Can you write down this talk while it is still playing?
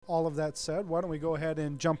all of that said, why don't we go ahead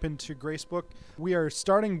and jump into Gracebook. We are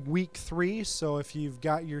starting week 3, so if you've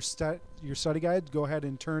got your study guide, go ahead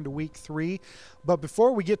and turn to week 3. But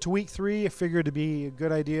before we get to week 3, I figured it'd be a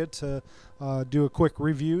good idea to do a quick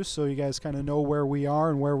review so you guys kind of know where we are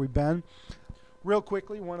and where we've been. Real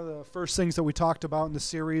quickly, one of the first things that we talked about in the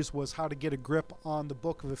series was how to get a grip on the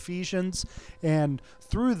book of Ephesians. And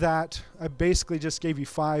through that, I basically just gave you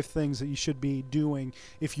 5 things that you should be doing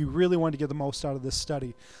if you really want to get the most out of this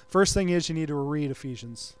study. First thing is you need to read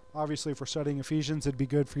Ephesians. Obviously, if we're studying Ephesians, it'd be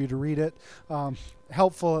good for you to read it.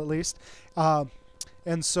 Helpful, at least.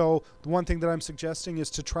 And so the one thing that I'm suggesting is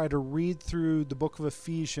to try to read through the book of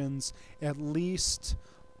Ephesians at least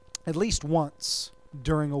once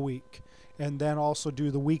during a week. And then also do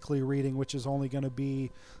the weekly reading, which is only going to be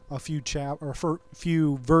a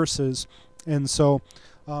few verses. And so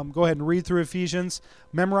go ahead and read through Ephesians,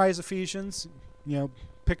 memorize Ephesians.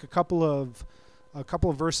 Pick a couple of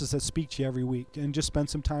verses that speak to you every week, and just spend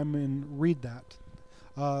some time and read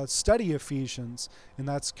that. Study Ephesians, and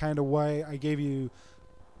that's kind of why I gave you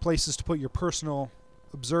places to put your personal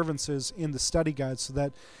observances in the study guide, so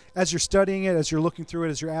that as you're studying it, as you're looking through it,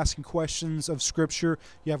 as you're asking questions of Scripture,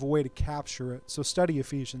 you have a way to capture it. So study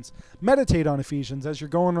Ephesians. Meditate on Ephesians as you're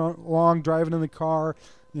going along, driving in the car,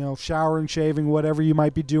 showering, shaving, whatever you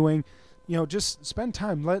might be doing. Just spend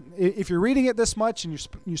time. If you're reading it this much and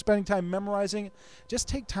you're spending time memorizing it, just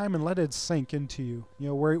take time and let it sink into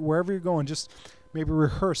you. Wherever you're going, just maybe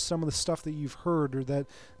rehearse some of the stuff that you've heard or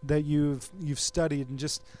that you've studied, and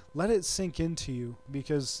just let it sink into you,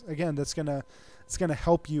 because again, it's gonna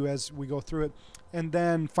help you as we go through it. And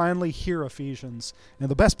then finally, hear Ephesians. And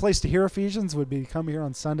the best place to hear Ephesians would be to come here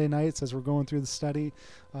on Sunday nights as we're going through the study.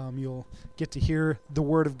 You'll get to hear the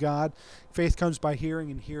Word of God. Faith comes by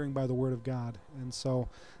hearing, and hearing by the Word of God. And so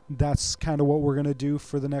that's kind of what we're going to do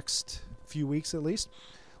for the next few weeks at least.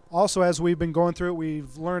 Also, as we've been going through it,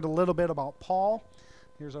 we've learned a little bit about Paul.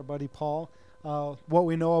 Here's our buddy Paul. What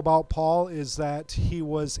we know about Paul is that he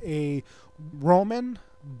was a Roman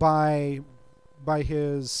by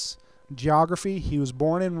his geography. He was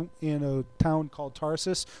born in a town called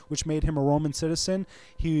Tarsus, which made him a Roman citizen.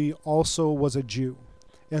 He also was a Jew.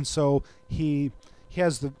 And so he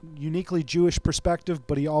has the uniquely Jewish perspective,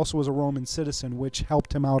 but he also was a Roman citizen, which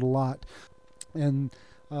helped him out a lot. And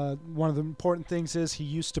one of the important things is he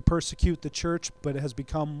used to persecute the church, but has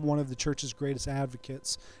become one of the church's greatest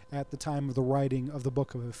advocates at the time of the writing of the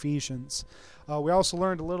book of Ephesians. We also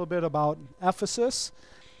learned a little bit about Ephesus.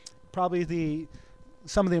 Probably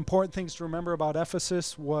some of the important things to remember about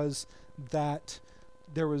Ephesus was that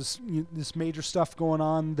there was this major stuff going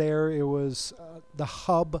on there. It was the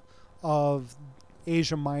hub of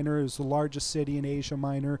Asia Minor. It was the largest city in Asia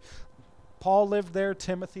Minor. Paul lived there.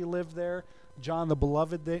 Timothy lived there. John the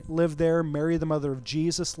Beloved lived there. Mary, the mother of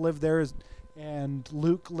Jesus, lived there, and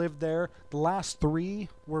Luke lived there. The last 3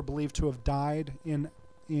 were believed to have died in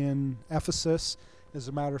Ephesus. As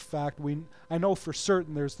a matter of fact, I know for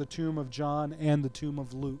certain there's the tomb of John and the tomb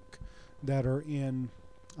of Luke that are in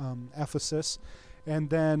Ephesus. And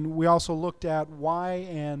then we also looked at why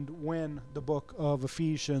and when the book of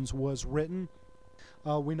Ephesians was written.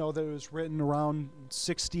 We know that it was written around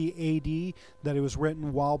 60 A.D., that it was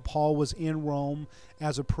written while Paul was in Rome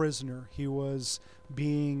as a prisoner. He was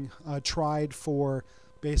being tried for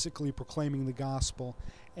basically proclaiming the gospel.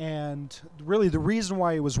 And really the reason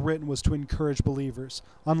why it was written was to encourage believers.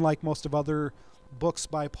 Unlike most of other books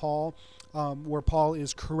by Paul, where Paul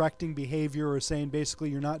is correcting behavior or saying basically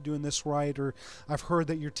you're not doing this right, or I've heard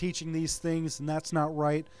that you're teaching these things and that's not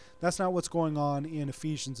right. That's not what's going on in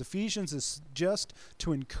Ephesians. Ephesians is just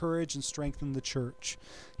to encourage and strengthen the church.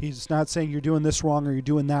 He's not saying you're doing this wrong or you're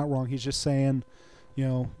doing that wrong. He's just saying,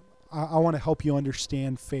 I want to help you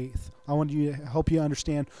understand faith. I want to help you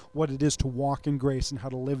understand what it is to walk in grace and how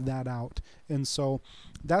to live that out. And so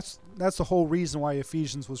that's the whole reason why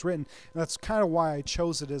Ephesians was written. And that's kind of why I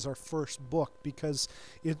chose it as our first book, because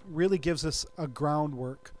it really gives us a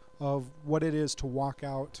groundwork of what it is to walk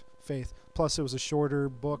out faith. Plus, it was a shorter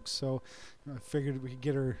book, so I figured we could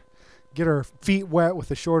get our feet wet with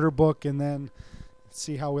a shorter book, and then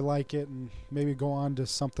see how we like it, and maybe go on to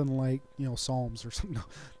something like Psalms or something.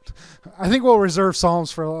 I think we'll reserve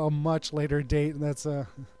Psalms for a much later date, and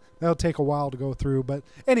that'll take a while to go through. But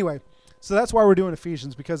anyway, so that's why we're doing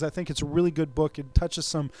Ephesians, because I think it's a really good book. It touches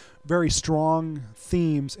some very strong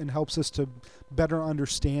themes and helps us to better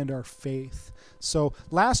understand our faith. So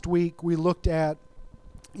last week we looked at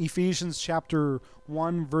Ephesians chapter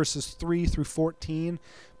 1, verses 3 through 14.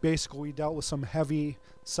 Basically, we dealt with some heavy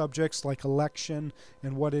subjects like election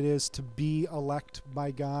and what it is to be elect by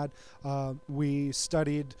God. We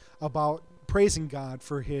studied about praising God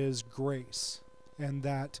for his grace, and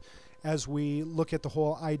that as we look at the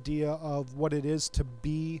whole idea of what it is to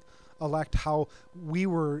be elect, how we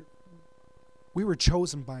were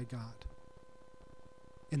chosen by God.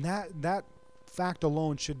 And that fact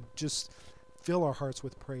alone should just fill our hearts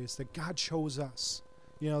with praise, that God chose us.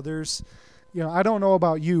 I don't know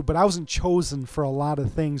about you, but I wasn't chosen for a lot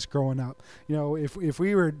of things growing up. If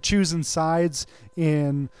we were choosing sides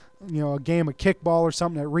in, a game of kickball or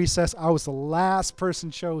something at recess, I was the last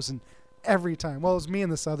person chosen every time. Well, it was me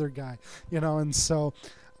and this other guy, and so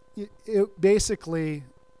it basically,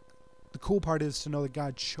 the cool part is to know that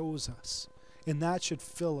God chose us. And that should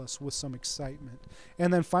fill us with some excitement.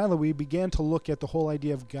 And then finally, we began to look at the whole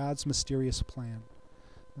idea of God's mysterious plan.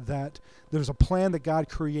 That there's a plan that God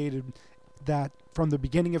created that from the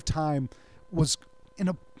beginning of time was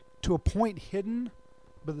to a point hidden,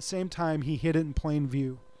 but at the same time, he hid it in plain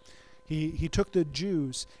view. He took the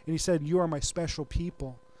Jews and he said, "You are my special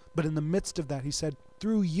people." But in the midst of that, he said,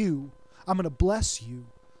 "Through you, I'm going to bless you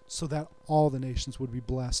so that all the nations would be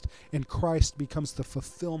blessed." And Christ becomes the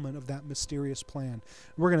fulfillment of that mysterious plan.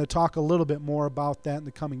 We're going to talk a little bit more about that in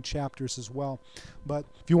the coming chapters as well. But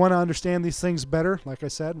if you want to understand these things better, like I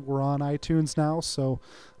said, we're on iTunes now, so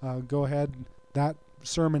go ahead. That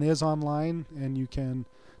sermon is online, and you can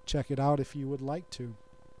check it out if you would like to.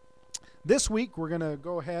 This week, we're going to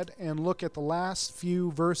go ahead and look at the last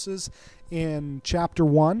few verses in chapter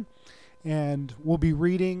 1, and we'll be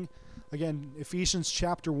reading again, Ephesians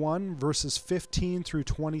chapter 1, verses 15 through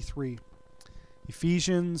 23.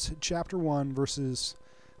 Ephesians chapter 1, verses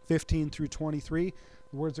 15 through 23.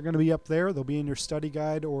 The words are going to be up there. They'll be in your study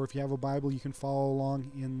guide, or if you have a Bible, you can follow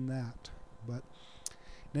along in that. But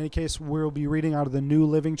in any case, we'll be reading out of the New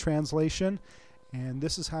Living Translation, and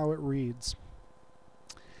this is how it reads.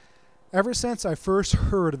 Ever since I first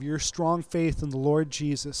heard of your strong faith in the Lord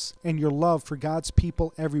Jesus and your love for God's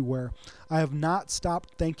people everywhere, I have not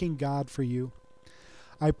stopped thanking God for you.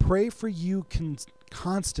 I pray for you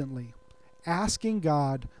constantly, asking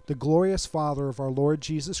God, the glorious Father of our Lord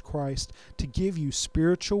Jesus Christ, to give you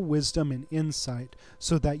spiritual wisdom and insight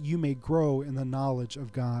so that you may grow in the knowledge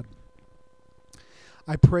of God.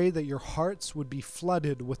 I pray that your hearts would be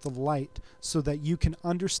flooded with the light so that you can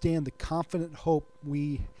understand the confident hope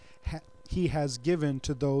He has given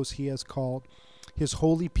to those he has called, his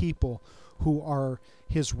holy people who are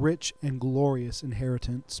his rich and glorious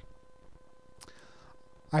inheritance.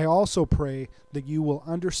 I also pray that you will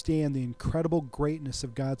understand the incredible greatness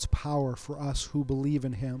of God's power for us who believe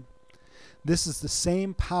in him. This is the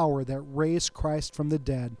same power that raised Christ from the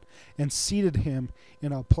dead and seated him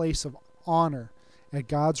in a place of honor at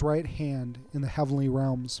God's right hand in the heavenly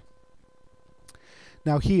realms.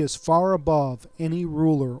 Now he is far above any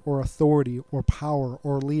ruler or authority or power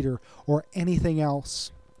or leader or anything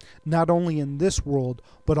else, not only in this world,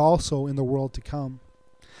 but also in the world to come.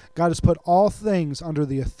 God has put all things under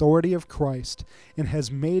the authority of Christ and has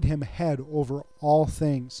made him head over all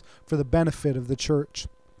things for the benefit of the church.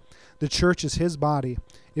 The church is his body.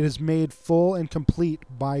 It is made full and complete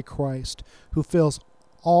by Christ, who fills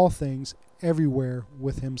all things everywhere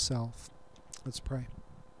with himself. Let's pray.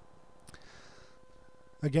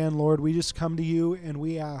 Again, Lord, we just come to you and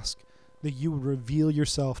we ask that you would reveal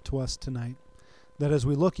yourself to us tonight. That as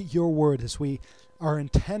we look at your word, as we are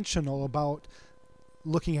intentional about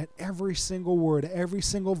looking at every single word, every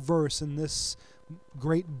single verse in this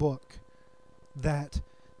great book, that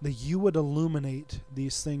you would illuminate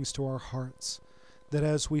these things to our hearts. That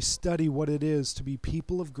as we study what it is to be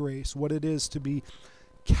people of grace, what it is to be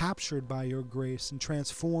captured by your grace and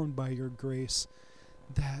transformed by your grace,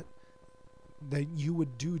 that you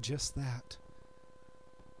would do just that.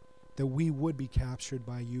 That we would be captured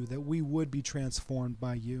by you, that we would be transformed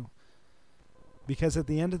by you. Because at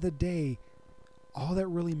the end of the day, all that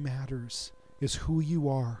really matters is who you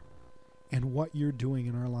are and what you're doing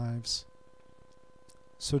in our lives.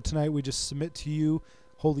 So tonight we just submit to you,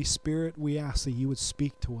 Holy Spirit, we ask that you would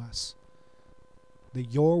speak to us.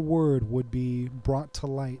 That your word would be brought to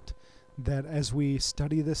light. That as we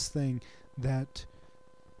study this thing, that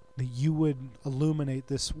you would illuminate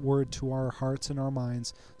this word to our hearts and our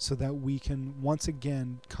minds so that we can once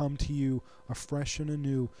again come to you afresh and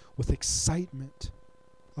anew with excitement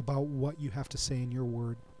about what you have to say in your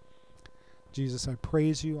word. Jesus, I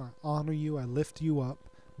praise you, I honor you, I lift you up.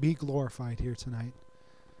 Be glorified here tonight.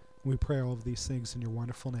 We pray all of these things in your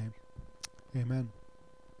wonderful name. Amen.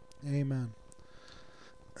 Amen.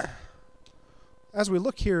 As we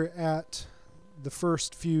look here at the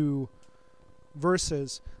first few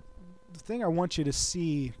verses, the thing I want you to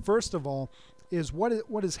see, first of all, is what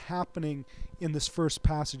is happening in this first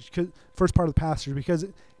part of the passage, because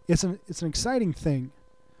it's an exciting thing.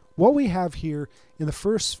 What we have here in the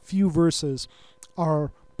first few verses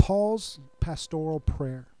are Paul's pastoral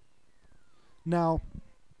prayer. Now,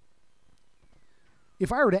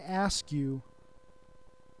 if I were to ask you,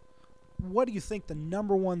 what do you think the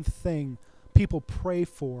number one thing people pray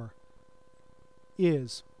for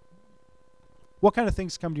is? What kind of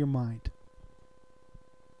things come to your mind?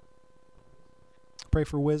 Pray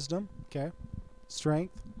for wisdom, okay?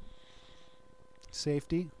 Strength,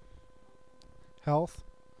 safety, health,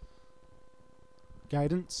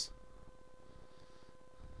 guidance.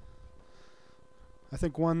 I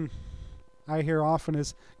think one I hear often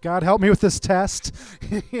is, God, help me with this test.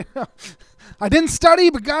 You know, I didn't study,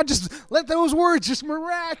 but God, just let those words just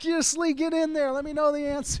miraculously get in there. Let me know the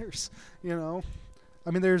answers. You know,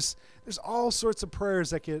 I mean, there's all sorts of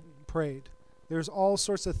prayers that get prayed. There's all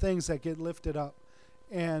sorts of things that get lifted up.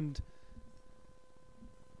 And,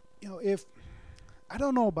 you know, if, I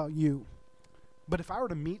don't know about you, but if I were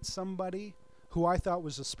to meet somebody who I thought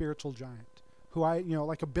was a spiritual giant, who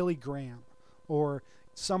like a Billy Graham, or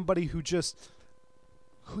somebody who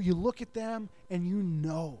you look at them and you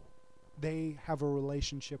know they have a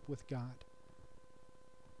relationship with God,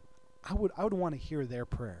 I would want to hear their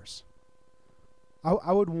prayers.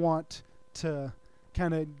 I would want to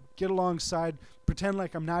kind of get alongside, pretend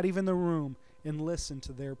like I'm not even in the room, and listen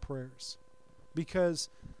to their prayers. Because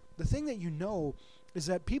the thing that you know is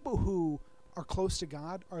that people who are close to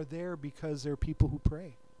God are there because they're people who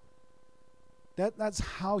pray. That's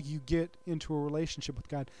how you get into a relationship with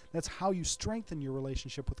God. That's how you strengthen your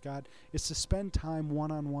relationship with God, is to spend time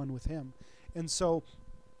one-on-one with Him. And so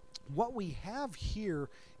what we have here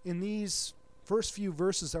in these first few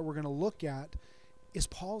verses that we're going to look at is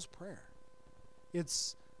Paul's prayer.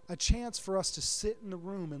 It's a chance for us to sit in the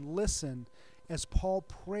room and listen as Paul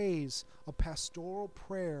prays a pastoral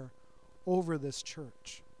prayer over this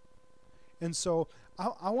church. And so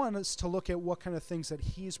I want us to look at what kind of things that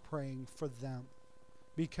he's praying for them.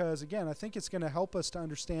 Because, again, I think it's going to help us to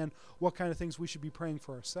understand what kind of things we should be praying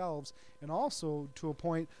for ourselves, and also, to a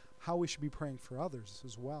point, how we should be praying for others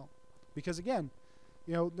as well. Because, again,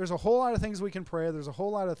 you know, there's a whole lot of things we can pray. There's a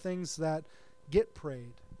whole lot of things that get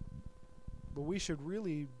prayed. But we should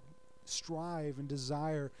really strive and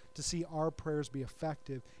desire to see our prayers be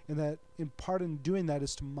effective, and that in part in doing that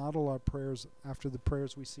is to model our prayers after the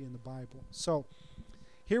prayers we see in the Bible. So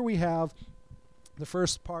here we have the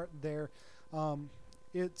first part there. Let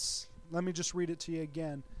me just read it to you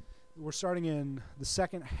again. We're starting in the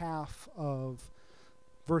second half of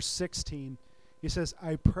verse 16. He says,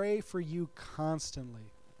 I pray for you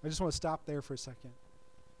constantly. I just want to stop there for a second.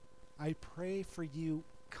 I pray for you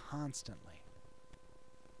constantly.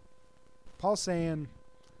 Paul's saying,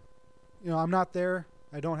 you know, I'm not there.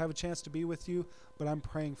 I don't have a chance to be with you, but I'm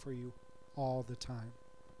praying for you all the time.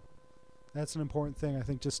 That's an important thing, I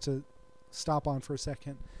think, just to stop on for a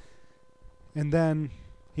second. And then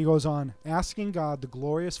he goes on, asking God, the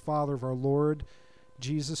glorious Father of our Lord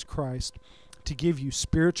Jesus Christ, to give you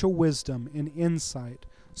spiritual wisdom and insight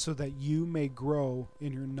so that you may grow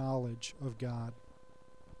in your knowledge of God.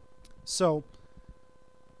 So,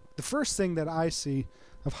 the first thing that I see,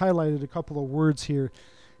 I've highlighted a couple of words here.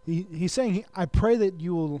 He's saying, I pray that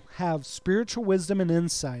you will have spiritual wisdom and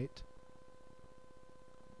insight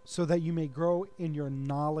so that you may grow in your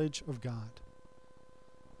knowledge of God.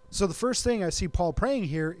 So the first thing I see Paul praying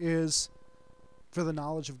here is for the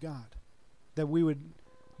knowledge of God.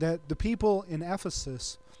 That the people in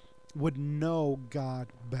Ephesus would know God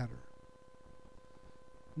better.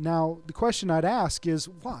 Now, the question I'd ask is,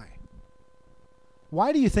 why?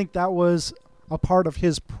 Why do you think that was a part of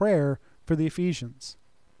his prayer for the Ephesians?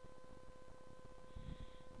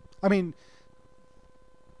 I mean,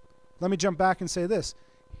 let me jump back and say this.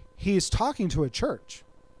 He's talking to a church.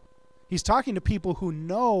 He's talking to people who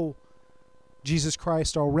know Jesus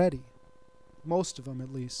Christ already. Most of them,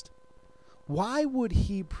 at least. Why would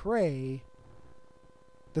he pray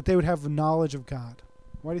that they would have knowledge of God?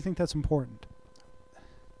 Why do you think that's important?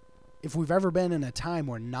 If we've ever been in a time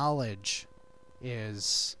where knowledge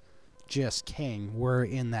is just king, we're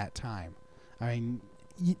in that time. I mean,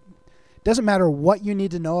 it doesn't matter what you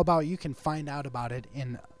need to know about, you can find out about it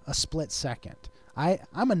in a split second.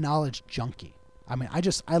 I'm a knowledge junkie. I mean,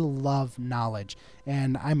 I love knowledge,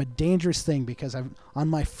 and I'm a dangerous thing because I'm on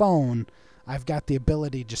my phone. I've got the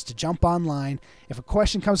ability just to jump online. If a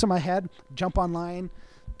question comes to my head, jump online,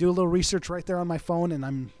 do a little research right there on my phone,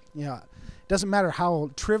 and it doesn't matter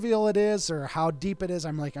how trivial it is or how deep it is.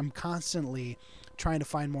 I'm constantly trying to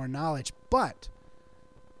find more knowledge. But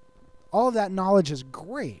all of that knowledge is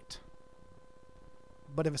great.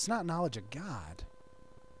 But if it's not knowledge of God,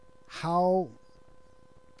 how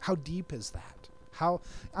How deep is that?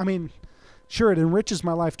 Sure, it enriches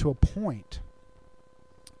my life to a point.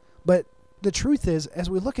 But the truth is, as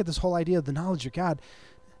we look at this whole idea of the knowledge of God,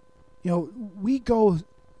 we go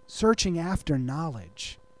searching after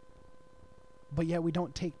knowledge, but yet we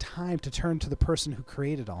don't take time to turn to the person who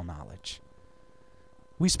created all knowledge.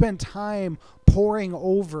 We spend time poring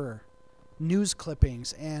over news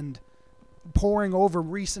clippings and poring over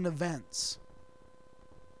recent events.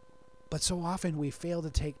 But so often we fail to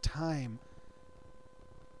take time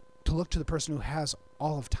to look to the person who has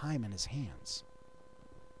all of time in his hands,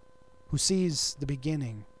 who sees the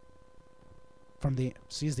beginning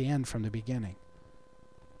sees the end from the beginning.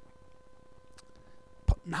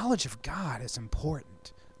 But knowledge of God is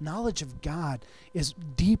important. Knowledge of God is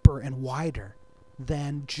deeper and wider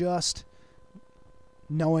than just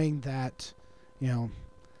knowing that,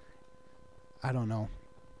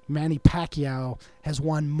 Manny Pacquiao has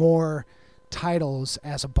won more titles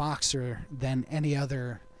as a boxer than any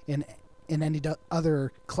other in any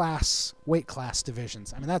other weight class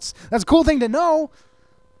divisions. That's a cool thing to know,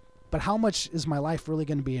 but how much is my life really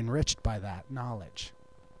going to be enriched by that knowledge?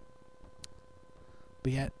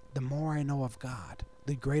 But yet, the more I know of God,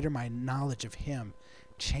 the greater my knowledge of Him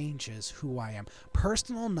changes who I am.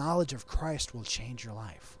 Personal knowledge of Christ will change your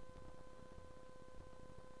life.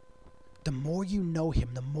 The more you know Him,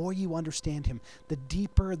 the more you understand Him, the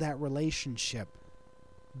deeper that relationship,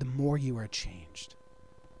 the more you are changed.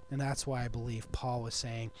 And that's why I believe Paul was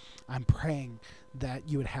saying, I'm praying that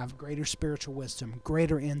you would have greater spiritual wisdom,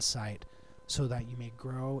 greater insight, so that you may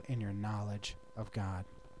grow in your knowledge of God.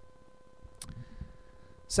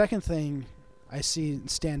 Second thing I see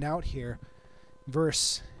stand out here,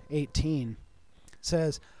 verse 18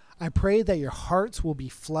 says, I pray that your hearts will be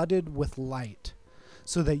flooded with light,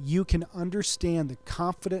 so that you can understand the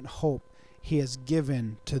confident hope He has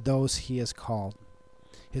given to those He has called,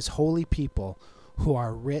 His holy people, who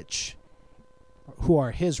are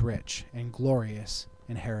His rich and glorious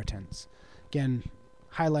inheritance. Again,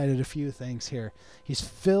 highlighted a few things here. He's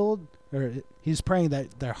praying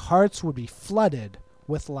that their hearts would be flooded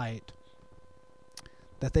with light,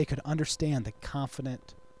 that they could understand the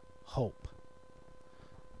confident hope.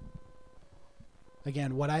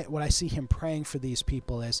 Again, what I see him praying for these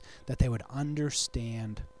people is that they would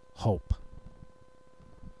understand hope.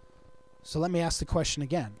 So let me ask the question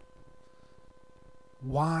again.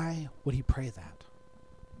 Why would he pray that?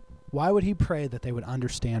 Why would he pray that they would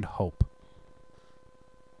understand hope?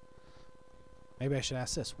 Maybe I should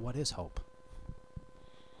ask this. What is hope?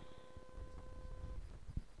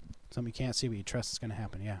 Something you can't see but you trust is going to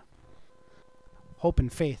happen, yeah. Hope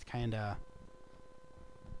and faith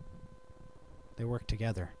they work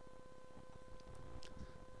together.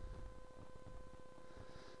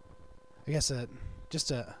 I guess I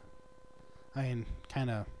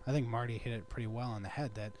think Marty hit it pretty well on the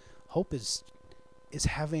head, that hope is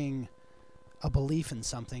having a belief in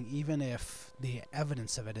something even if the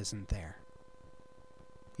evidence of it isn't there.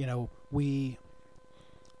 We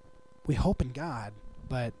hope in God,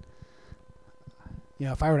 but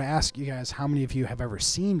if I were to ask you guys how many of you have ever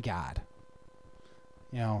seen God,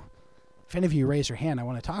 if any of you raise your hand, I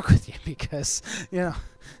want to talk with you, because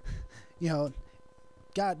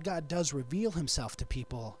God does reveal Himself to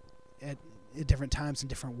people at different times in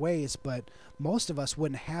different ways, but most of us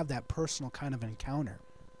wouldn't have that personal kind of encounter.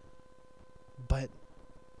 But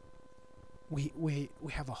we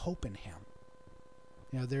have a hope in Him.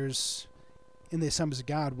 There's, in the Assemblies of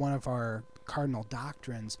God, one of our cardinal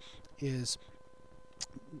doctrines is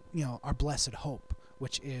our blessed hope,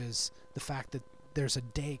 which is the fact that there's a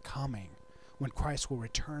day coming when Christ will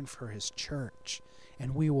return for His church,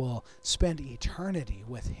 and we will spend eternity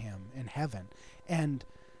with Him in heaven. And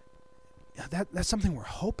that's something we're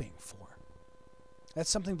hoping for.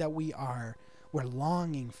 That's something that we're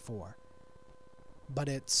longing for. But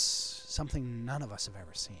it's something none of us have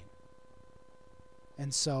ever seen.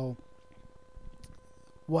 And so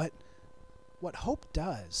what hope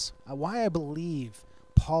does, why I believe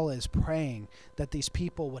Paul is praying that these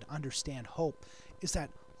people would understand hope, is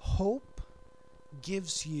that hope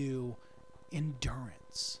gives you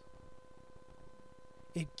endurance.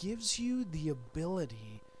 It gives you the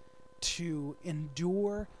ability to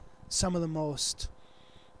endure some of the most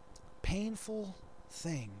painful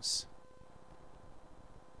things,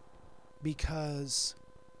 because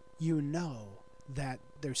you know that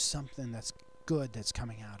there's something that's good that's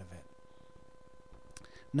coming out of it.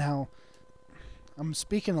 Now, I'm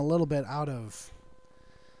speaking a little bit out of,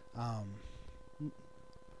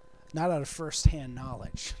 not out of first-hand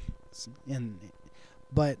knowledge,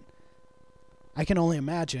 but I can only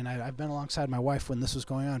imagine. I've been alongside my wife when this was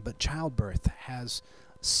going on, but childbirth has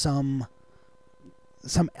some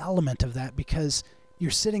element of that, because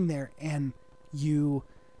you're sitting there and you're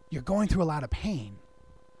going through a lot of pain,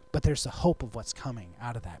 but there's the hope of what's coming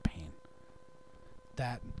out of that pain.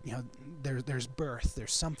 That, there's birth,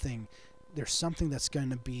 there's something that's going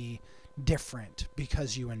to be different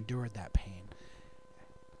because you endured that pain.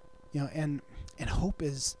 And hope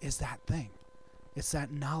is that thing. It's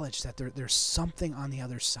that knowledge that there's something on the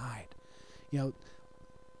other side.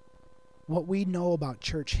 What we know about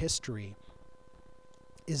church history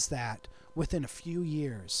is that within a few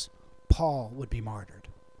years, Paul would be martyred.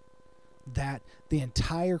 That the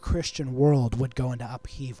entire Christian world would go into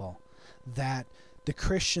upheaval. That the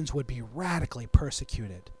Christians would be radically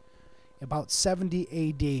persecuted. About 70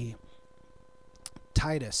 A.D.,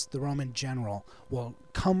 Titus, the Roman general, will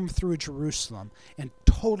come through Jerusalem and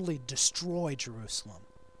totally destroy Jerusalem,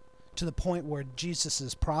 to the point where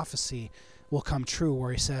Jesus' prophecy will come true,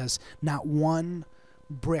 where he says, not one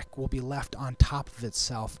brick will be left on top of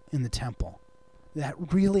itself in the temple.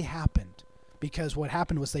 That really happened, because what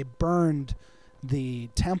happened was they burned the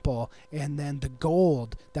temple, and then the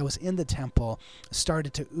gold that was in the temple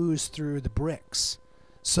started to ooze through the bricks.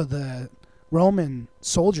 So the Roman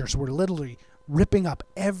soldiers were literally ripping up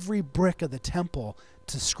every brick of the temple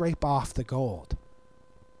to scrape off the gold.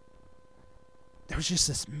 There was just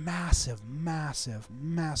this massive, massive,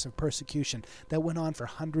 massive persecution that went on for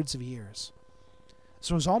hundreds of years.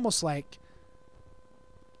 So it was almost like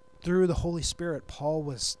through the Holy Spirit, Paul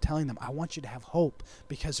was telling them, I want you to have hope,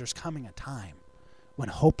 because there's coming a time when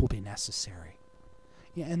hope will be necessary.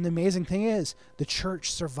 Yeah, and the amazing thing is, the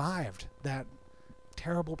church survived that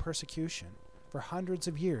terrible persecution for hundreds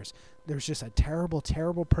of years. There was just a terrible,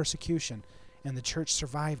 terrible persecution, and the church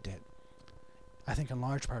survived it. I think in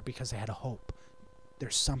large part because they had a hope.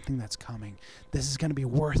 There's something that's coming. This is going to be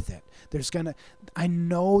worth it. I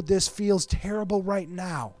know this feels terrible right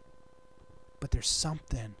now, but there's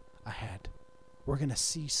something ahead. We're going to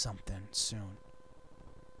see something soon.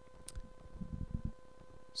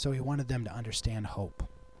 So he wanted them to understand hope.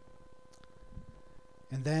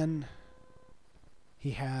 And then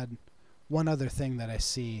he had one other thing that I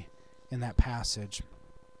see in that passage,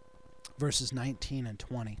 verses 19 and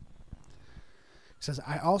 20. It says,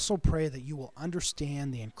 I also pray that you will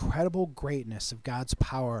understand the incredible greatness of God's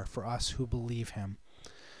power for us who believe him.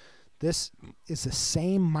 This is the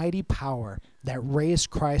same mighty power that raised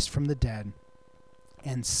Christ from the dead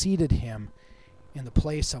and seated him in the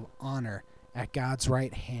place of honor at God's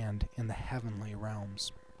right hand in the heavenly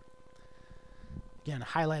realms. Again, I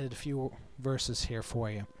highlighted a few verses here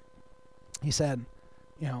for you. He said,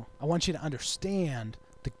 I want you to understand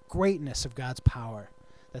the greatness of God's power,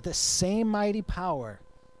 that this same mighty power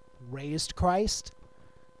raised Christ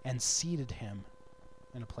and seated him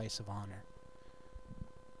in a place of honor.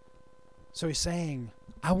 So he's saying,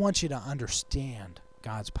 I want you to understand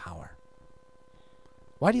God's power.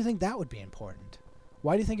 Why do you think that would be important?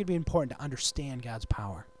 Why do you think it'd be important to understand God's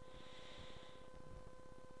power?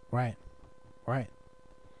 Right.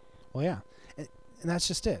 Well, yeah. And that's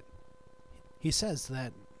just it. He says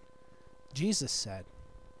that Jesus said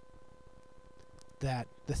that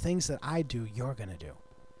the things that I do, you're going to do.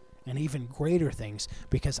 And even greater things,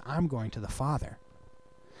 because I'm going to the Father.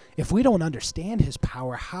 If we don't understand his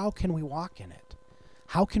power, how can we walk in it?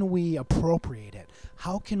 How can we appropriate it?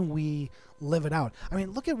 How can we live it out? I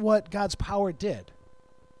mean, look at what God's power did.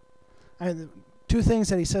 I mean, the two things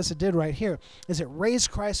that he says it did right here is it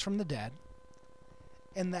raised Christ from the dead,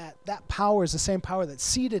 and that power is the same power that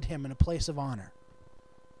seated him in a place of honor.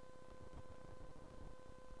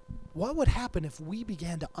 What would happen if we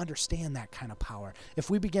began to understand that kind of power? If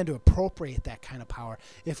we began to appropriate that kind of power?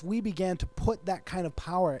 If we began to put that kind of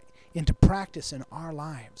power into practice in our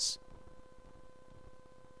lives?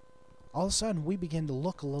 All of a sudden, we begin to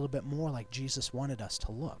look a little bit more like Jesus wanted us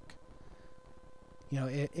to look.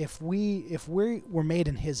 If we were made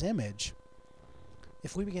in his image,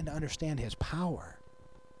 if we begin to understand his power,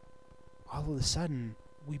 all of a sudden,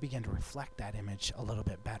 we begin to reflect that image a little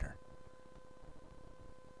bit better.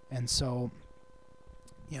 And so,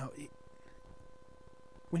 we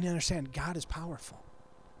need to understand God is powerful.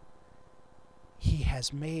 He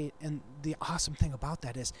has made, and the awesome thing about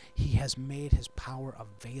that is he has made his power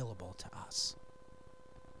available to us.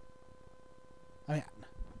 I mean,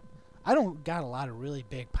 I don't got a lot of really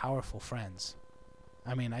big, powerful friends.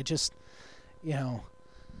 I mean, I just don't.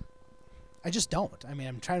 I mean,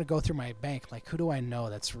 I'm trying to go through my bank, like, who do I know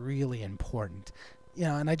that's really important?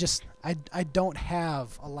 And I don't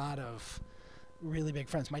have a lot of really big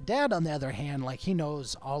friends. My dad, on the other hand, like, he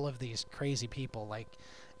knows all of these crazy people. Like,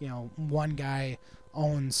 one guy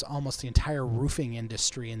owns almost the entire roofing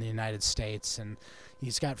industry in the United States, and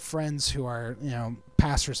he's got friends who are,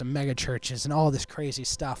 pastors of mega churches and all this crazy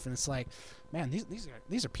stuff. And it's like, man,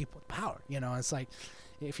 these are people with power. It's like,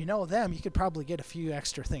 if you know them, you could probably get a few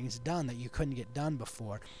extra things done that you couldn't get done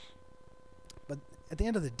before. But at the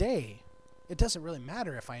end of the day, it doesn't really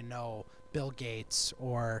matter if I know Bill Gates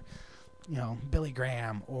or, Billy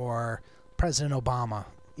Graham or President Obama.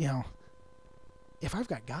 If I've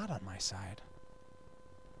got God on my side,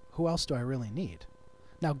 who else do I really need?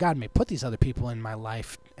 Now, God may put these other people in my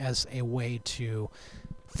life as a way to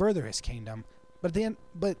further his kingdom,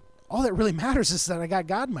 but all that really matters is that I got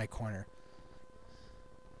God in my corner.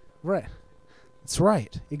 Right. That's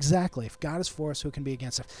right. Exactly. If God is for us, who can be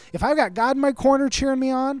against us? If I've got God in my corner cheering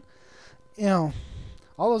me on,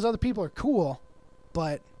 all those other people are cool,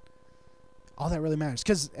 but all that really matters.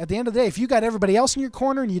 Because at the end of the day, if you got everybody else in your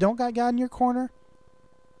corner and you don't got God in your corner,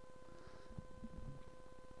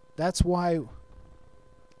 that's why...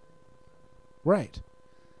 Right.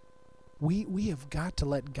 We have got to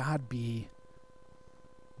let God be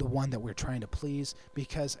the one that we're trying to please,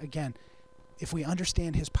 because, again, if we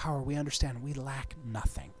understand his power, we understand we lack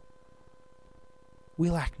nothing.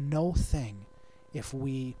 We lack no thing if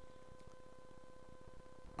we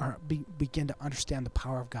begin to understand the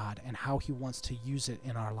power of God and how he wants to use it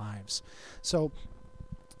in our lives. So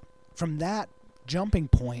from that jumping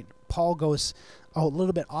point, Paul goes a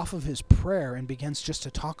little bit off of his prayer and begins just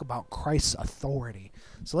to talk about Christ's authority.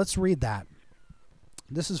 So let's read that.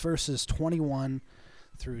 This is verses 21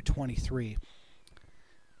 through 23.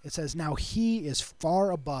 It says, "Now he is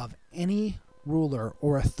far above any ruler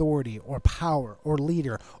or authority or power or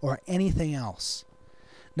leader or anything else,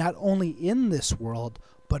 not only in this world,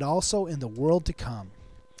 but also in the world to come.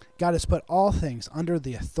 God has put all things under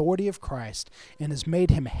the authority of Christ and has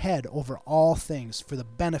made him head over all things for the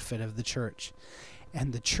benefit of the church.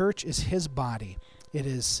 And the church is his body. It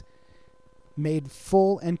is made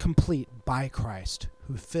full and complete by Christ,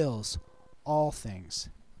 who fills all things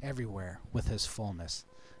everywhere with his fullness."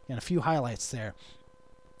 And a few highlights there.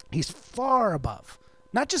 He's far above.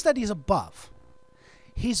 Not just that he's above.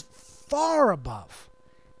 He's far above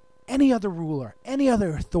any other ruler, any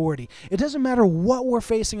other authority. It doesn't matter what we're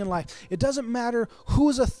facing in life. It doesn't matter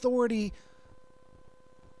whose authority.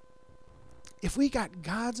 If we got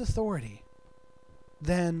God's authority,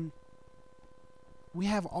 then we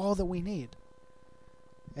have all that we need.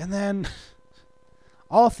 And then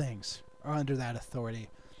all things are under that authority.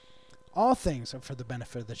 All things are for the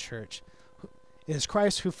benefit of the church. It is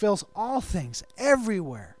Christ who fills all things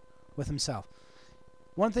everywhere with himself.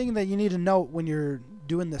 One thing that you need to note when you're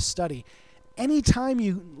doing this study, anytime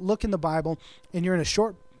you look in the Bible and you're in a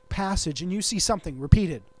short passage and you see something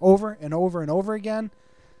repeated over and over and over again,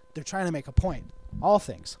 they're trying to make a point. All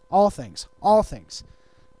things, all things, all things.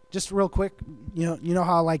 Just real quick, you know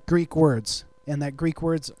how I like Greek words, and that Greek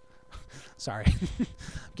words, sorry, I'm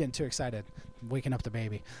getting too excited, I'm waking up the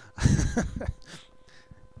baby.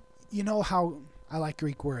 You know how I like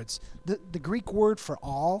Greek words. The Greek word for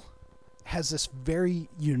all has this very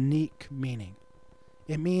unique meaning.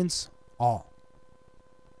 It means all.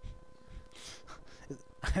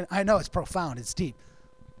 I know it's profound, it's deep,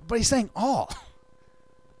 but he's saying all.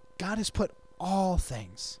 God has put all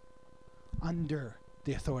things under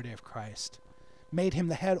the authority of Christ, made him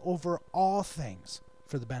the head over all things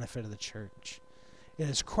for the benefit of the church. It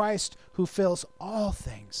is Christ who fills all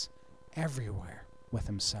things everywhere with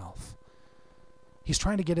himself. He's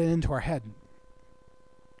trying to get it into our head.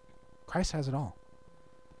 Christ has it all.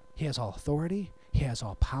 He has all authority. He has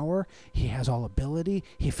all power. He has all ability.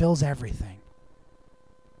 He fills everything.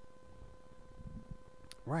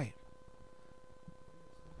 Right.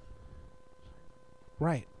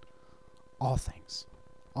 Right. All things.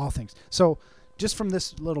 All things. So, just from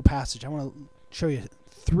this little passage, I want to show you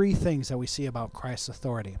 3 things that we see about Christ's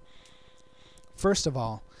authority. First of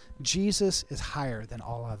all, Jesus is higher than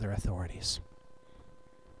all other authorities.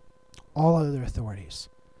 All other authorities.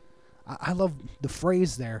 I love the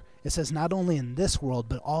phrase there. It says not only in this world,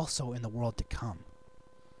 but also in the world to come.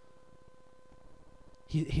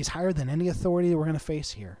 He's higher than any authority that we're going to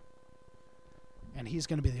face here. And he's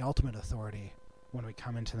going to be the ultimate authority when we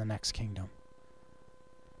come into the next kingdom.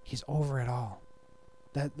 He's over it all.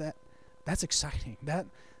 That's exciting.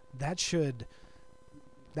 That should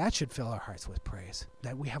fill our hearts with praise.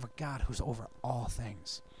 That we have a God who's over all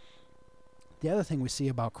things. The other thing we see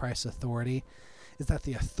about Christ's authority is that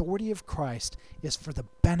the authority of Christ is for the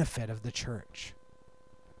benefit of the church.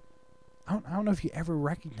 I don't know if you ever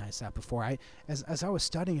recognized that before. As I was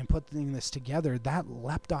studying and putting this together, that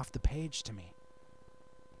leapt off the page to me.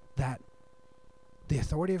 That The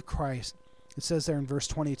authority of Christ, it says there in verse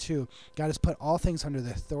 22, God has put all things under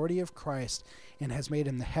the authority of Christ and has made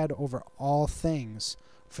him the head over all things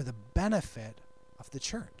for the benefit of the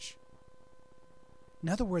church. In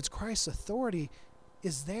other words, Christ's authority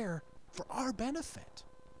is there for our benefit.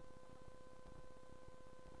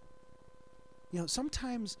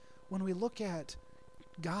 Sometimes when we look at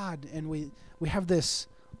God and we have this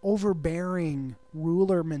overbearing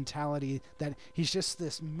ruler mentality that he's just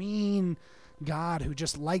this mean God who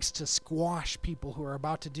just likes to squash people who are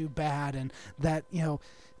about to do bad, and that,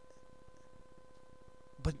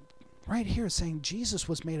 but right here it's saying Jesus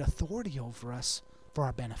was made authority over us for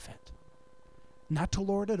our benefit. Not to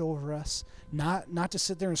lord it over us, not to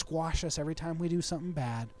sit there and squash us every time we do something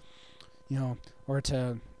bad, or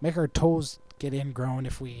to make our toes get ingrown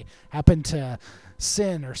if we happen to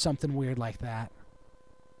sin or something weird like that.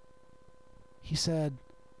 He said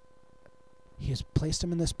he has placed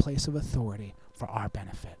him in this place of authority for our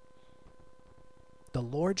benefit. The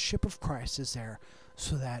lordship of Christ is there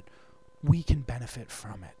so that we can benefit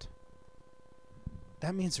from it.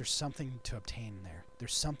 That means there's something to obtain there.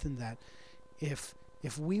 There's something that if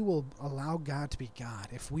we will allow God to be God,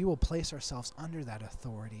 if we will place ourselves under that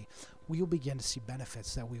authority, we will begin to see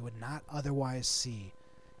benefits that we would not otherwise see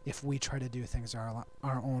if we try to do things our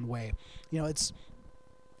own way. It's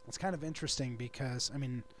kind of interesting because,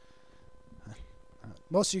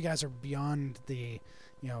 most of you guys are beyond the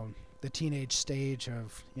teenage stage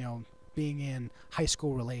of, being in high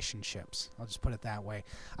school relationships. I'll just put it that way.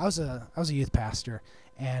 I was a youth pastor,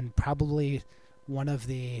 and probably one of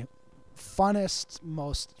the funnest,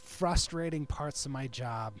 most frustrating parts of my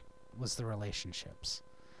job was the relationships.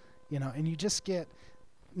 And you just get,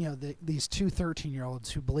 these two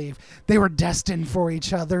 13-year-olds who believe they were destined for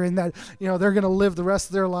each other and that, they're going to live the rest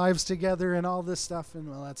of their lives together and all this stuff. And,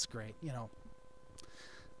 well, that's great,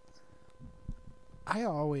 I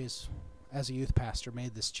always, as a youth pastor,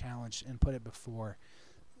 made this challenge and put it before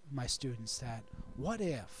my students that, what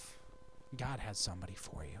if God had somebody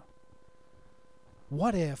for you?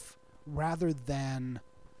 What if, rather than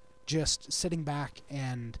just sitting back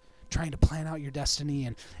and trying to plan out your destiny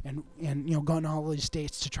and going on all these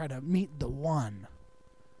dates to try to meet the one,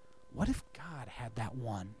 what if God had that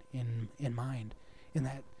one in mind, in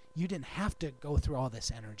that you didn't have to go through all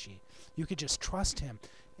this energy? You could just trust him.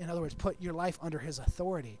 In other words, put your life under his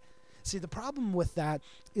authority. See, the problem with that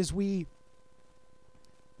is we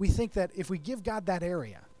think that if we give God that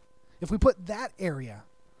area, if we put that area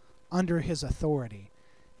under his authority,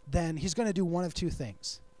 then he's going to do one of two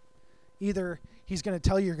things. Either he's going to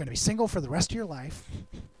tell you you're going to be single for the rest of your life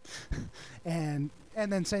and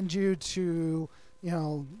then send you to,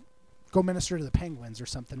 go minister to the penguins or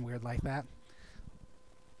something weird like that.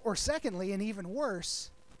 Or secondly, and even worse,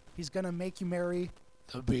 he's going to make you marry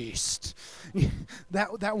the beast.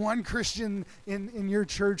 that one Christian in your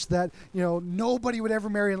church that, nobody would ever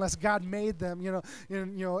marry unless God made them,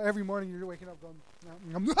 and, every morning you're waking up going,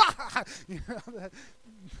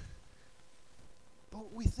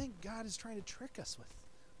 but we think God is trying to trick us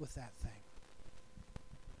with that thing.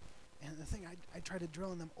 And the thing I try to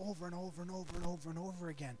drill in them over and over and over and over and over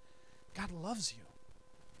again, God loves you.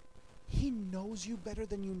 He knows you better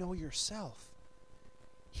than you know yourself.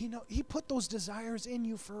 He put those desires in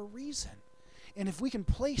you for a reason. And if we can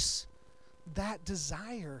place that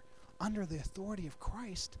desire under the authority of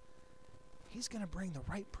Christ, he's going to bring the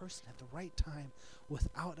right person at the right time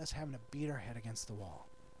without us having to beat our head against the wall.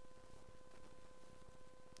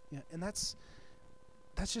 And that's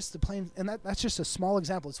just the plain, and that's just a small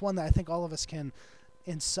example. It's one that I think all of us can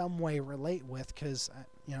in some way relate with, because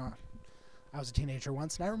I was a teenager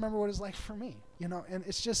once and I remember what it was like for me, and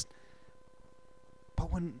it's just, but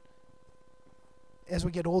as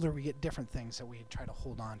we get older, we get different things that we try to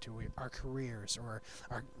hold on to, our careers or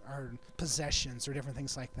our possessions or different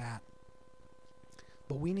things like that.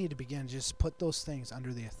 But we need to begin to just put those things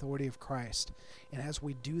under the authority of Christ. And as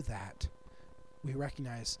we do that, we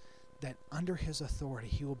recognize that under his authority,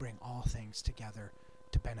 he will bring all things together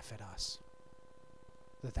to benefit us.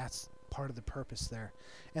 That's part of the purpose there.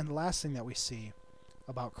 And the last thing that we see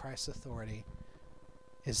about Christ's authority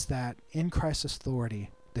is that in Christ's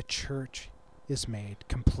authority, the church is made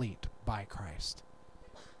complete by Christ.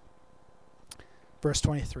 Verse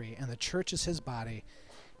 23, and the church is his body.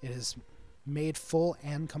 It is made full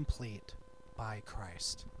and complete by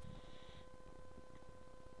Christ.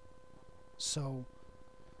 So,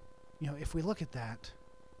 if we look at that,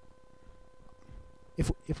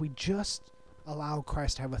 if we just allow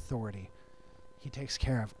Christ to have authority, he takes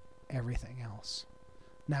care of everything else.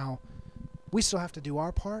 Now, we still have to do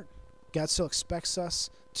our part. God still expects us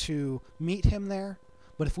to meet him there,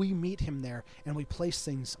 But if we meet him there and we place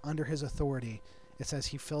things under his authority, it says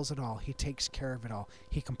he fills it all. He takes care of it all.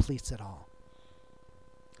 He completes it all.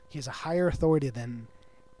 He has a higher authority than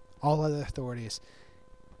all other authorities.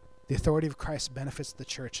 The authority of Christ benefits the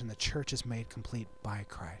church, and the church is made complete by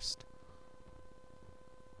Christ.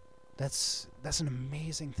 That's an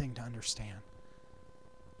amazing thing to understand.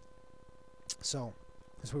 So,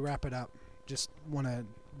 as we wrap it up, just want to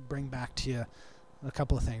bring back to you a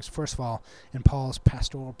couple of things. First of all, in Paul's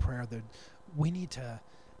pastoral prayer, that we need to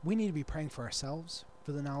be praying for ourselves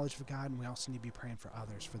for the knowledge of God, and we also need to be praying for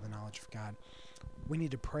others for the knowledge of God. We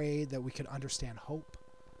need to pray that we could understand hope,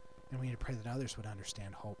 and we need to pray that others would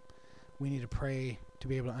understand hope. We need to pray to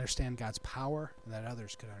be able to understand God's power, and that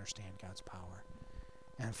others could understand God's power.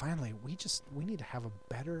 And finally, we need to have a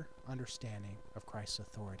better understanding of Christ's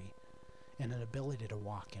authority and an ability to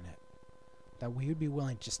walk in it. That we would be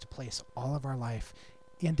willing just to place all of our life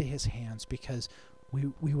into his hands, because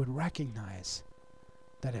we would recognize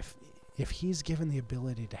that if he's given the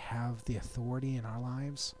ability to have the authority in our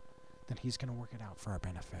lives, then he's going to work it out for our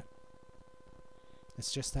benefit.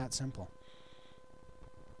 It's just that simple.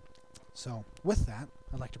 So with that,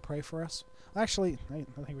 I'd like to pray for us. Actually, I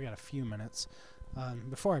think we got a few minutes.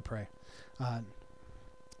 Before I pray,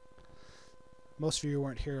 most of you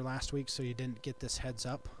weren't here last week, so you didn't get this heads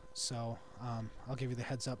up. So I'll give you the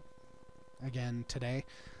heads up again today.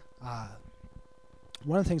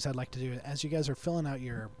 One of the things I'd like to do, as you guys are filling out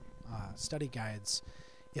your study guides,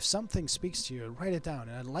 if something speaks to you, write it down.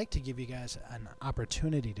 And I'd like to give you guys an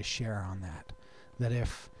opportunity to share on that. That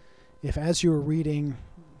if as you were reading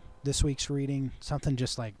this week's reading, something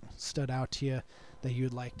just like stood out to you that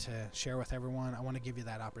you'd like to share with everyone, I want to give you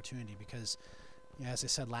that opportunity, because as I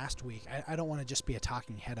said last week, I don't want to just be a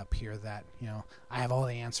talking head up here that, I have all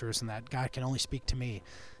the answers and that God can only speak to me.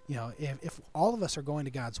 If all of us are going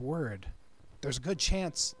to God's Word, there's a good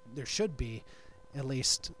chance, there should be at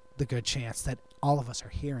least the good chance, that all of us are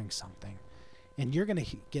hearing something. And you're going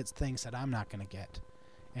to get things that I'm not going to get.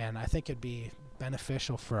 And I think it'd be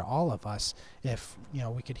beneficial for all of us if,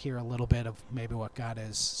 we could hear a little bit of maybe what God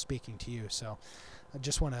is speaking to you. So I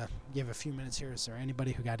just want to give a few minutes here. Is there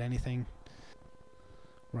anybody who got anything?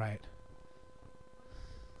 Right.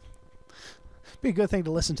 Be a good thing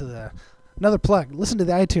to listen to another plug. Listen to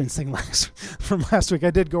the iTunes thing from last week.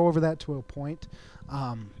 I did go over that to a point.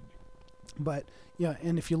 But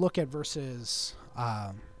and if you look at verses,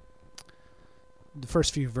 the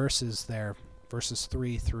first few verses there, verses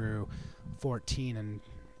 3 through 14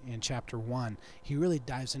 in chapter 1, he really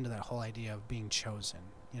dives into that whole idea of being chosen,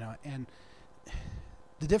 and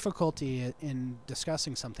the difficulty in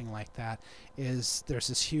discussing something like that is there's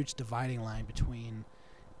this huge dividing line between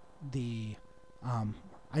the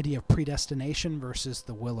idea of predestination versus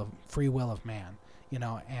the free will of man,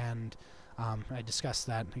 and I discussed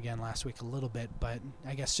that again last week a little bit, but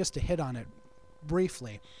I guess just to hit on it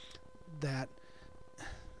briefly, that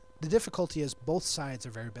the difficulty is both sides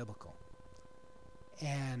are very biblical.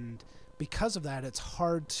 And because of that, it's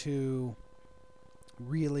hard to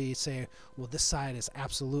really say, well, this side is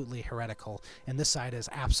absolutely heretical and this side is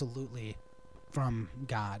absolutely from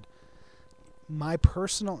God.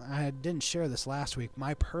 I didn't share this last week,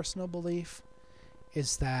 my personal belief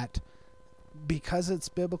is that because it's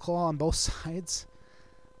biblical on both sides,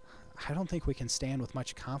 I don't think we can stand with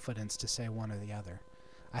much confidence to say one or the other.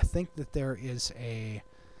 I think that there is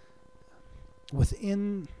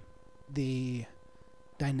within the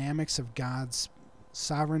dynamics of God's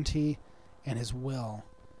sovereignty and his will,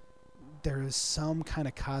 there is some kind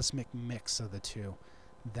of cosmic mix of the two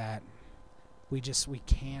that we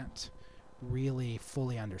can't really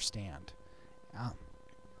fully understand.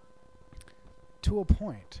 To a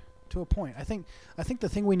point. I think the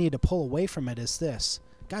thing we need to pull away from it is this: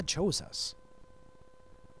 God chose us.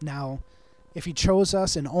 Now, if he chose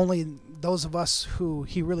us and only those of us who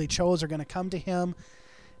he really chose are going to come to him,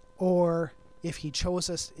 or if he chose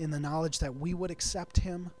us in the knowledge that we would accept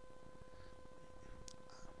him,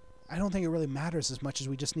 I don't think it really matters as much as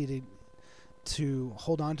we just need to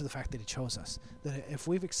hold on to the fact that he chose us. That if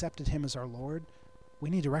we've accepted him as our Lord, we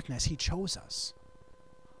need to recognize he chose us.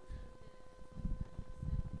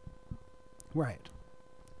 Right.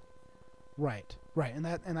 And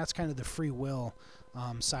that's kind of the free will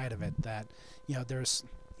side of it, that there's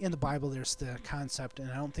in the Bible there's the concept,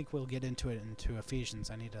 and I don't think we'll get into it into Ephesians.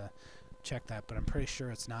 I need to check that, but I'm pretty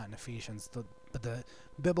sure it's not in Ephesians. But the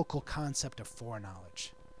biblical concept of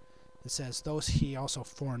foreknowledge. It says those he also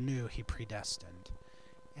foreknew he predestined.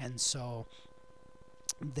 And so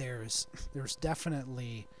there's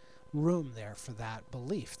definitely room there for that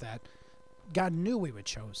belief that God knew we would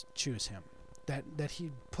choose him. that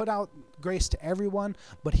he put out grace to everyone,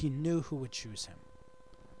 but he knew who would choose him.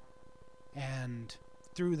 And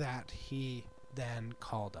through that, he then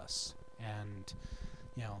called us, and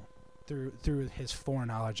through his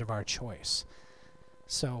foreknowledge of our choice.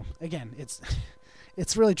 So again,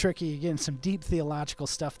 it's really tricky. You're getting some deep theological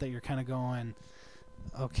stuff that you're kind of going,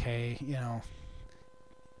 okay,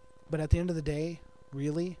 But at the end of the day,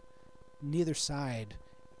 really, neither side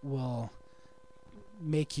will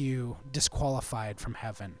make you disqualified from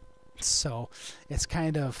heaven. So it's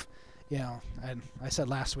kind of, I said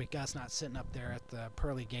last week, God's not sitting up there at the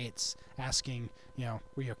pearly gates asking,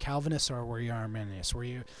 were you a Calvinist or were you Arminius? Were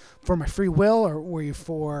you for my free will or were you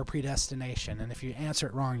for predestination? And if you answer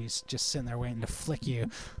it wrong, he's just sitting there waiting to flick you,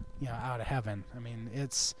 out of heaven. I mean,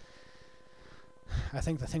 I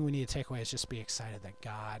think the thing we need to take away is just be excited that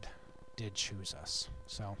God did choose us.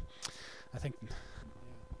 So I think,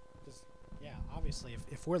 obviously,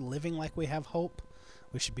 if we're living like we have hope,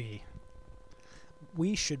 we should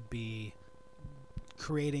be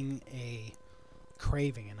creating a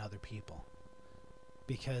craving in other people,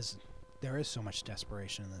 because there is so much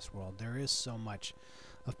desperation in this world. There is so much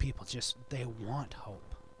of people they want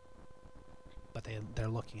hope, but they're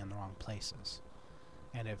looking in the wrong places.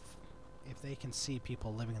 And if they can see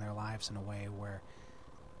people living their lives in a way where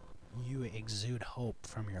you exude hope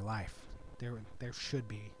from your life, there should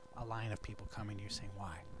be a line of people coming to you saying,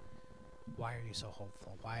 why are you so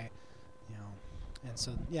hopeful? Why, and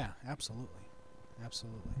so, absolutely.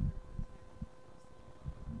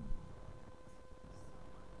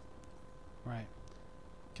 Right.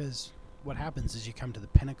 Because what happens is you come to the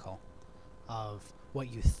pinnacle of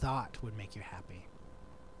what you thought would make you happy,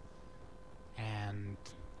 and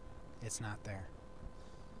it's not there.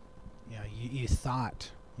 You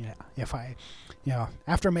thought, if I,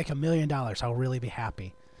 after I make $1 million, I'll really be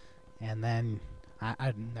happy. And then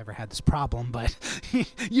I've never had this problem, but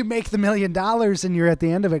you make the $1 million and you're at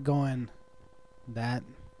the end of it going, that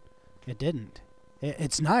it didn't.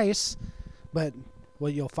 It's nice, but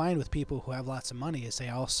what you'll find with people who have lots of money is they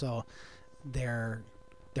also, their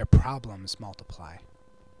problems multiply.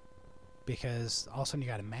 Because all of a sudden you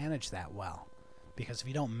got to manage that well. Because if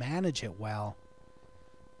you don't manage it well,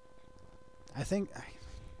 I don't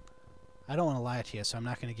want to lie to you, so I'm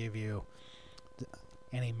not going to give you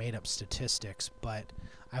any made-up statistics, but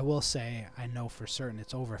I will say I know for certain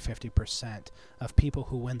it's over 50% of people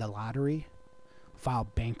who win the lottery file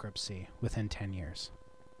bankruptcy within 10 years.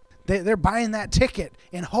 They're buying that ticket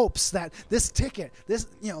in hopes that this ticket, this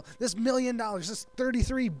 $1 million, this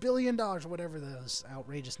 $33 billion, whatever those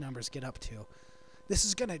outrageous numbers get up to, this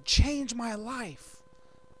is going to change my life.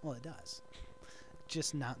 Well, it does.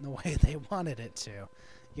 Just not in the way they wanted it to,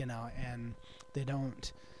 and they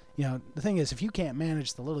don't. The thing is, if you can't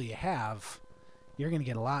manage the little you have, you're going to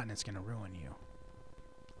get a lot and it's going to ruin you.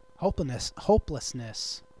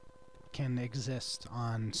 Hopelessness can exist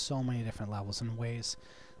on so many different levels in ways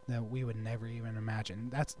that we would never even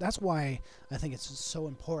imagine. That's why I think it's so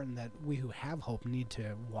important that we who have hope need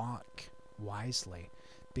to walk wisely,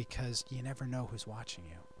 because you never know who's watching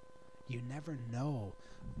you. You never know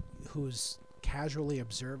who's casually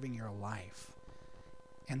observing your life,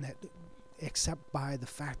 and that except by the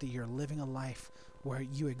fact that you're living a life where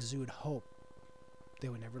you exude hope, they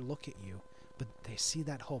would never look at you, but they see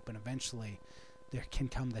that hope, and eventually there can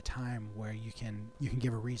come the time where you can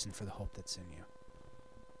give a reason for the hope that's in you.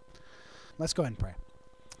 Let's go ahead and pray.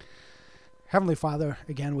 Heavenly Father,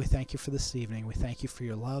 again, we thank you for this evening. We thank you for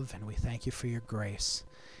your love, and we thank you for your grace.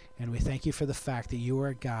 And we thank you for the fact that you are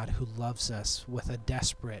a God who loves us with a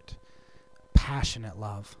desperate, passionate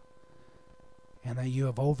love. And that you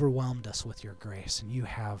have overwhelmed us with your grace. And you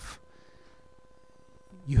have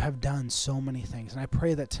done so many things. And I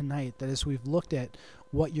pray that tonight, that as we've looked at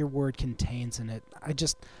what your word contains in it,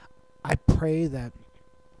 I pray that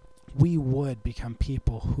we would become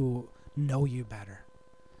people who know you better.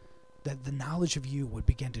 That the knowledge of you would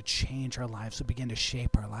begin to change our lives, would begin to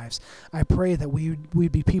shape our lives. I pray that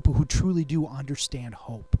we'd be people who truly do understand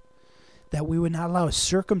hope. That we would not allow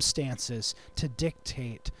circumstances to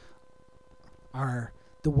dictate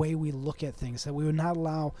the way we look at things. That we would not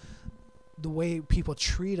allow the way people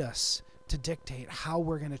treat us to dictate how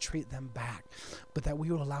we're going to treat them back. But that we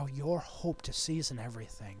would allow your hope to season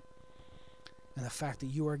everything. And the fact that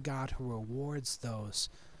you are God who rewards those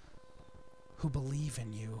who believe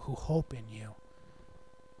in you, who hope in you,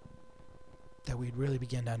 that we'd really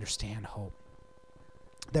begin to understand hope.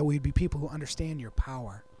 That we'd be people who understand your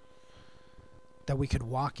power. That we could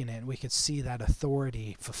walk in it and we could see that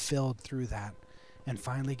authority fulfilled through that. And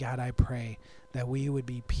finally, God, I pray that we would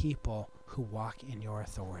be people who walk in your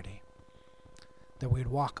authority. that we'd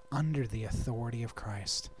walk under the authority of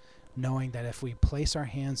Christ, knowing that if we place our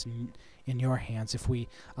hands in your hands, if we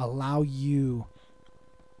allow you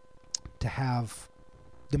to have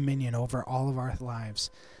dominion over all of our lives,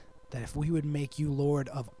 that if we would make you Lord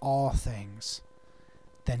of all things,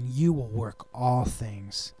 then you will work all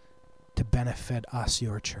things to benefit us,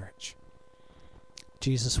 your church.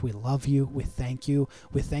 Jesus, we love you. We thank you.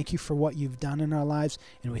 We thank you for what you've done in our lives,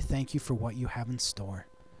 and we thank you for what you have in store.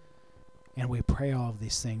 And we pray all of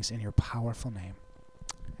these things in your powerful name.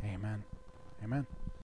 Amen. Amen.